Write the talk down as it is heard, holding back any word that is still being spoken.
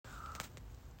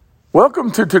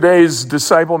Welcome to today's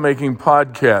Disciple Making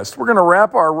Podcast. We're going to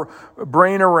wrap our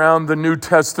brain around the New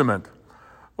Testament.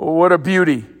 What a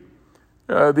beauty.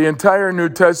 The entire New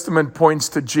Testament points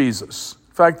to Jesus.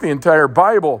 In fact, the entire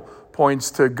Bible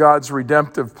points to God's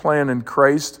redemptive plan in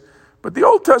Christ. But the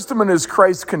Old Testament is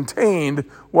Christ contained,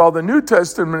 while the New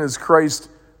Testament is Christ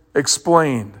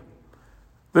explained.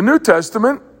 The New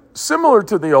Testament, similar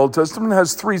to the Old Testament,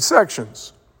 has three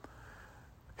sections: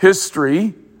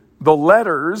 history, the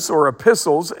letters or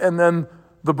epistles, and then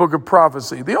the book of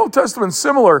prophecy. The Old Testament,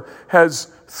 similar,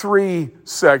 has three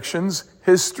sections: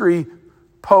 history,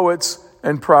 poets,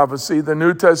 and prophecy. The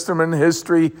New Testament,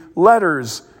 history,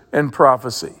 letters, and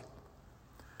prophecy.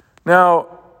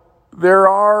 Now, there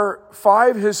are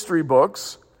 5 history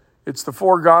books. It's the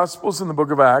 4 Gospels and the book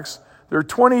of Acts. There are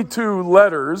 22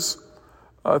 letters,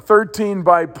 13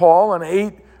 by Paul and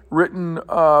 8 written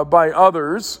by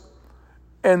others.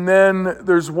 And then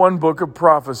there's 1 book of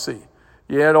prophecy.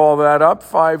 You add all that up,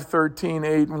 5, 13,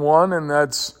 8, and 1, and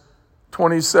that's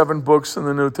 27 books in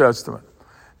the New Testament.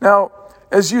 Now,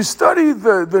 as you study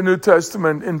the New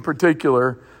Testament in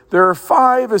particular, there are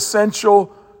 5 essential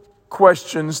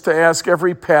questions to ask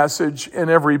every passage in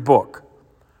every book.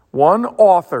 1,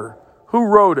 author. Who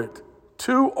wrote it?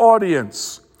 2,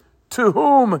 audience. To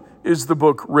whom is the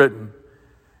book written?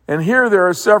 And here there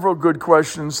are several good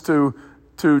questions to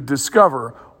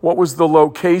discover. What was the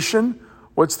location?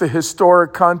 What's the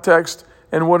historic context?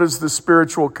 And what is the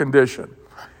spiritual condition?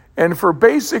 And for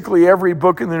basically every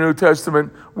book in the New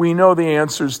Testament, we know the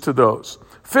answers to those.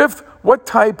 5th, what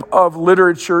type of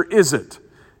literature is it?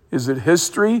 Is it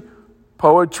history,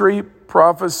 poetry,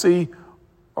 prophecy,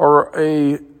 or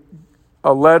a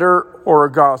letter or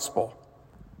a gospel?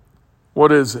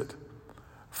 What is it?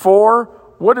 4,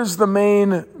 what is the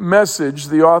main message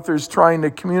the author's trying to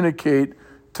communicate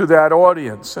to that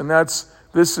audience? And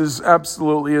this is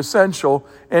absolutely essential.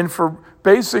 And for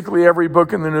basically every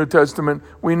book in the New Testament,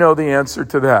 we know the answer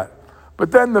to that.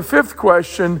 But then the 5th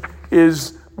question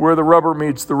is where the rubber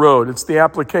meets the road. It's the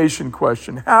application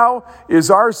question. How is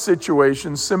our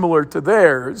situation similar to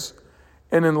theirs?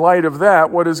 And in light of that,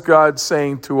 what is God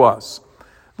saying to us?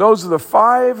 Those are the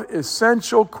 5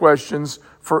 essential questions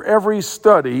for every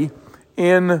study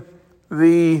in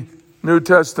the New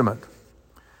Testament.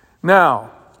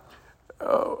 Now,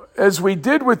 as we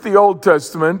did with the Old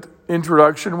Testament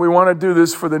introduction, we want to do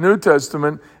this for the New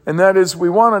Testament, and that is we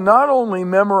want to not only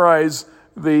memorize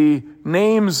the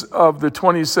names of the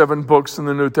 27 books in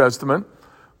the New Testament,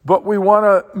 but we want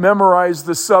to memorize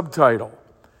the subtitle.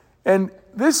 And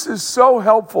this is so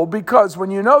helpful because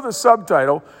when you know the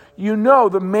subtitle, you know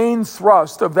the main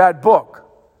thrust of that book.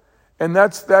 And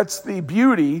that's the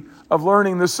beauty of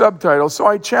learning the subtitle. So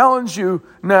I challenge you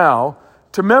now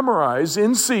to memorize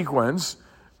in sequence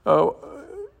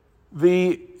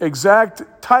the exact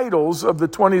titles of the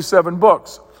 27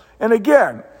 books. And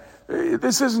again,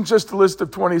 this isn't just a list of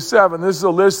 27. This is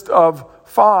a list of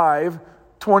 5,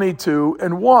 22,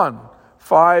 and 1.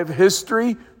 5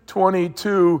 history,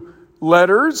 22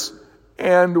 letters,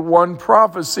 and 1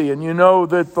 prophecy. And you know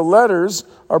that the letters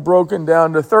are broken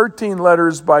down to 13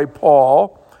 letters by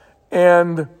Paul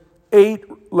and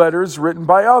 8 letters written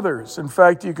by others. In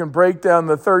fact, you can break down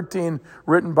the 13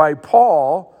 written by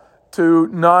Paul to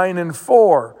 9 and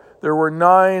 4. There were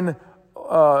 9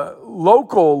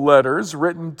 local letters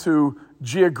written to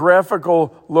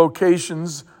geographical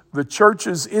locations, the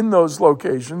churches in those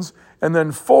locations, and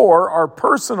then 4 are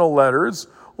personal letters,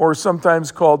 or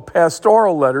sometimes called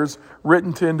pastoral letters,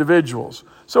 written to individuals.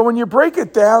 So when you break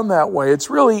it down that way, it's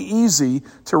really easy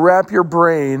to wrap your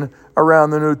brain around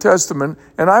the New Testament,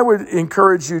 and I would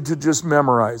encourage you to just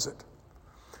memorize it.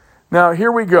 Now,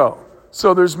 here we go.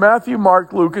 So there's Matthew,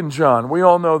 Mark, Luke, and John. We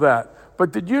all know that.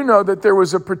 But did you know that there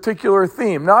was a particular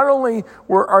theme? Not only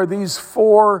are these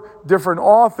 4 different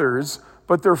authors,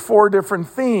 but they're 4 different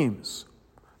themes.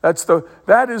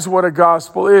 That is what a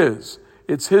gospel is.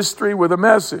 It's history with a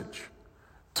message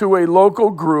to a local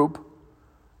group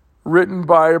written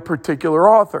by a particular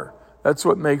author. That's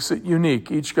what makes it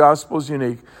unique. Each gospel is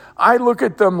unique. I look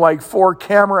at them like 4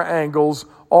 camera angles,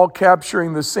 all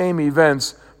capturing the same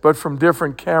events, but from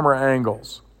different camera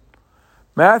angles.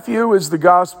 Matthew is the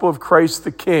gospel of Christ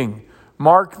the King.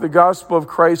 Mark, the gospel of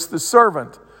Christ the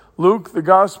servant. Luke, the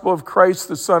gospel of Christ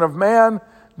the Son of Man.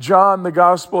 John, the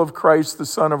gospel of Christ the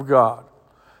Son of God.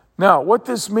 Now, what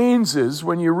this means is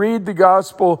when you read the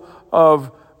gospel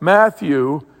of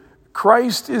Matthew,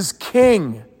 Christ is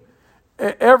king.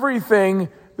 Everything,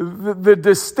 the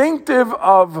distinctive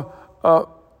of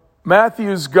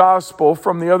Matthew's gospel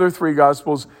from the other 3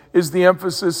 gospels is the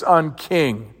emphasis on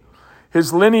king.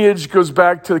 His lineage goes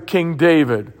back to King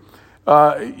David.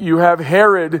 You have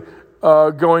Herod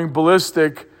going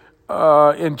ballistic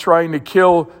in trying to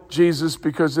kill Jesus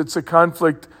because it's a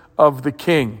conflict of the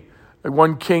king.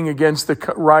 One king against the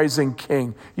rising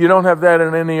king. You don't have that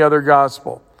in any other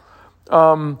gospel.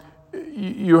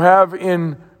 You have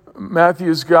in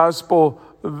Matthew's gospel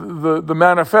the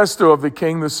manifesto of the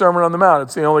king, the Sermon on the Mount.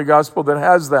 It's the only gospel that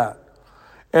has that.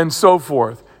 And so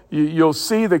forth. You'll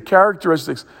see the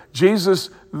characteristics. Jesus,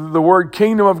 the word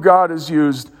kingdom of God is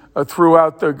used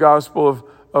throughout the gospel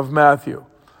of Matthew.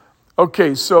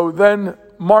 Okay, so then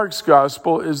Mark's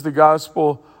gospel is the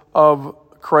gospel of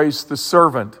Christ the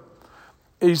servant.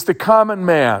 He's the common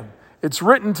man. It's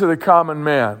written to the common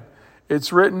man.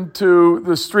 It's written to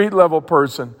the street level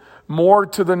person, more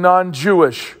to the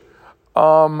non-Jewish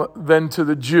than to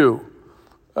the Jew,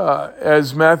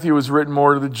 as Matthew was written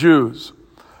more to the Jews.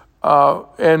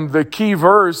 And the key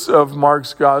verse of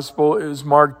Mark's gospel is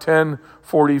Mark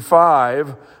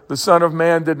 10:45. The Son of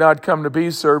Man did not come to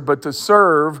be served, but to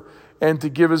serve and to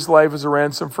give his life as a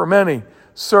ransom for many.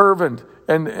 Servant.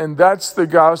 And that's the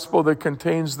gospel that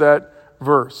contains that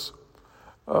verse.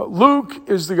 Luke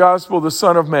is the gospel of the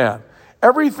Son of Man.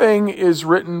 Everything is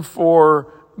written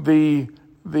for the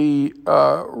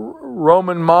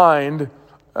Roman mind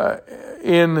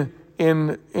in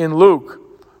Luke.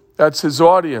 That's his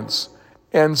audience.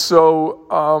 And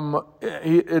so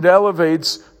it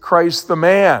elevates Christ the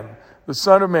man, the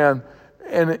Son of Man.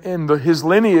 And his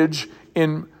lineage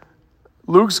in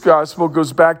Luke's gospel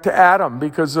goes back to Adam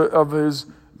because of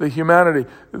the humanity.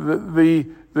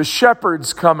 The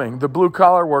shepherds coming, the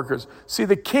blue-collar workers. See,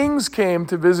 the kings came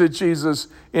to visit Jesus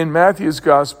in Matthew's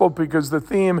gospel because the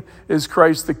theme is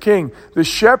Christ the King. The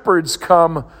shepherds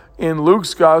come in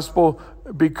Luke's gospel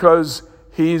because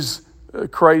he's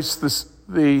Christ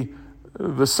the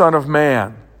Son of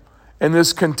Man. And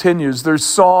this continues.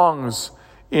 There's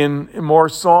more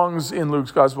songs in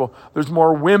Luke's gospel. There's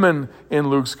more women in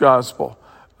Luke's gospel.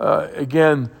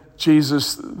 Again,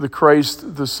 Jesus, the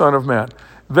Christ, the Son of Man.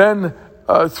 Then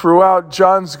throughout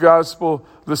John's gospel,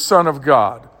 the Son of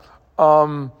God.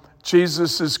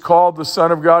 Jesus is called the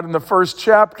Son of God in the first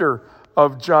chapter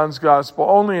of John's gospel,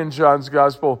 only in John's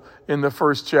gospel in the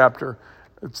first chapter.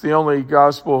 It's the only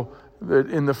gospel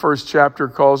that in the first chapter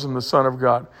calls him the Son of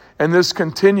God. And this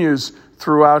continues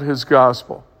throughout his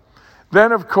gospel.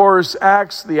 Then, of course,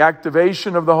 Acts, the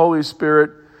activation of the Holy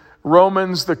Spirit.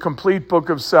 Romans, the complete book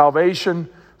of salvation.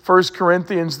 1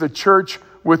 Corinthians, the church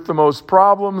with the most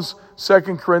problems. 2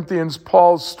 Corinthians,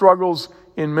 Paul's struggles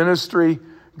in ministry.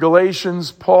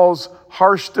 Galatians, Paul's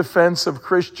harsh defense of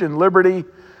Christian liberty.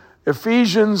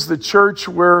 Ephesians, the church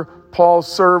where Paul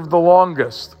served the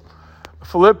longest.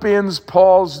 Philippians,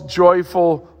 Paul's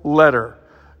joyful letter.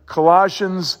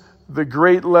 Colossians, the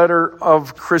great letter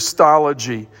of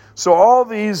Christology. So all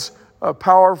these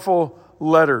powerful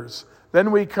letters.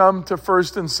 Then we come to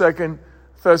 1st and 2nd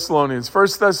Thessalonians.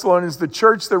 1st Thessalonians, the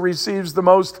church that receives the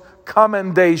most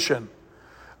commendation.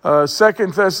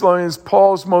 2nd Thessalonians,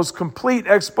 Paul's most complete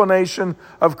explanation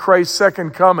of Christ's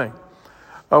second coming.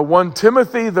 1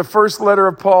 Timothy, the first letter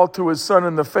of Paul to his son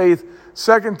in the faith.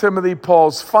 2 Timothy,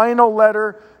 Paul's final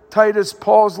letter. Titus,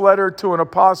 Paul's letter to an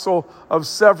apostle of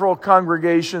several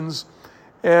congregations.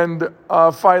 And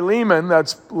Philemon,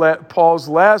 that's Paul's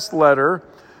last letter,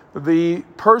 the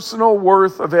personal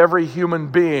worth of every human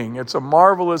being. It's a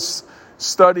marvelous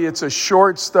study. It's a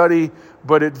short study,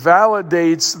 but it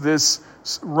validates this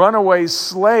runaway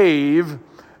slave,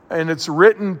 and it's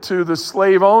written to the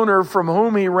slave owner from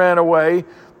whom he ran away.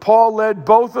 Paul led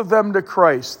both of them to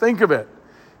Christ. Think of it.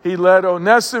 He led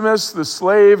Onesimus, the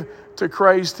slave, to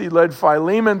Christ. He led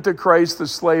Philemon to Christ, the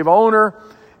slave owner.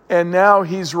 And now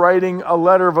he's writing a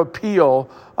letter of appeal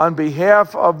on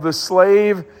behalf of the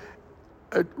slave,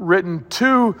 written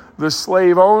to the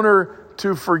slave owner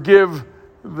to forgive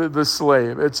the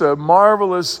slave. It's a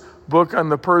marvelous book on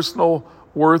the personal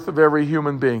worth of every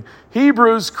human being.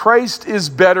 Hebrews, Christ is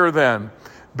better than.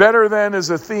 Better than is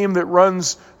a theme that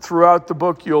runs throughout the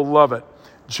book. You'll love it.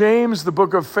 James, the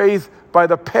book of faith by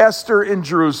the pastor in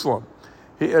Jerusalem.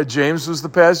 James was the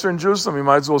pastor in Jerusalem. You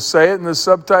might as well say it in the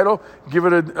subtitle. Give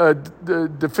it a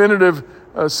definitive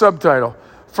subtitle.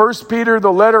 1 Peter,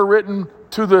 the letter written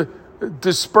to the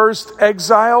dispersed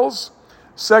exiles.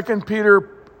 2 Peter,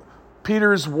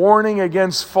 Peter's warning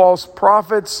against false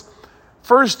prophets.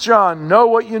 1 John, know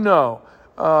what you know.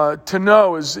 To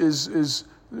know is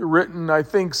written, I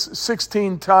think,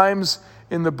 16 times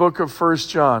in the book of 1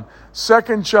 John.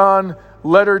 2 John,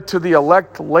 letter to the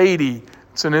elect lady.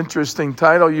 It's an interesting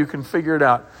title. You can figure it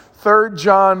out. 3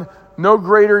 John, no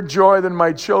greater joy than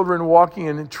my children walking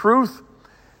in truth.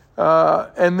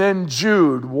 And then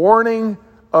Jude, warning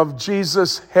of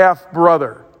Jesus'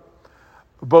 half-brother.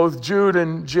 Both Jude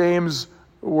and James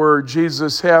were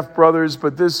Jesus' half-brothers,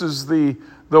 but this is the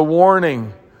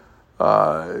warning.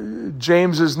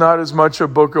 James is not as much a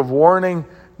book of warning.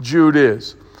 Jude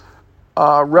is.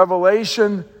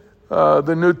 Revelation,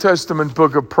 the New Testament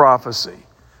book of prophecy.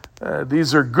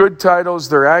 These are good titles.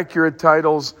 They're accurate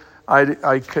titles.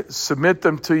 I submit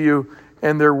them to you,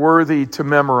 and they're worthy to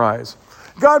memorize.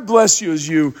 God bless you as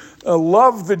you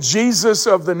love the Jesus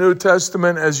of the New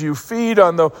Testament, as you feed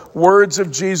on the words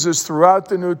of Jesus throughout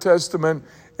the New Testament,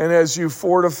 and as you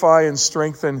fortify and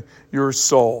strengthen your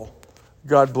soul.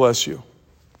 God bless you.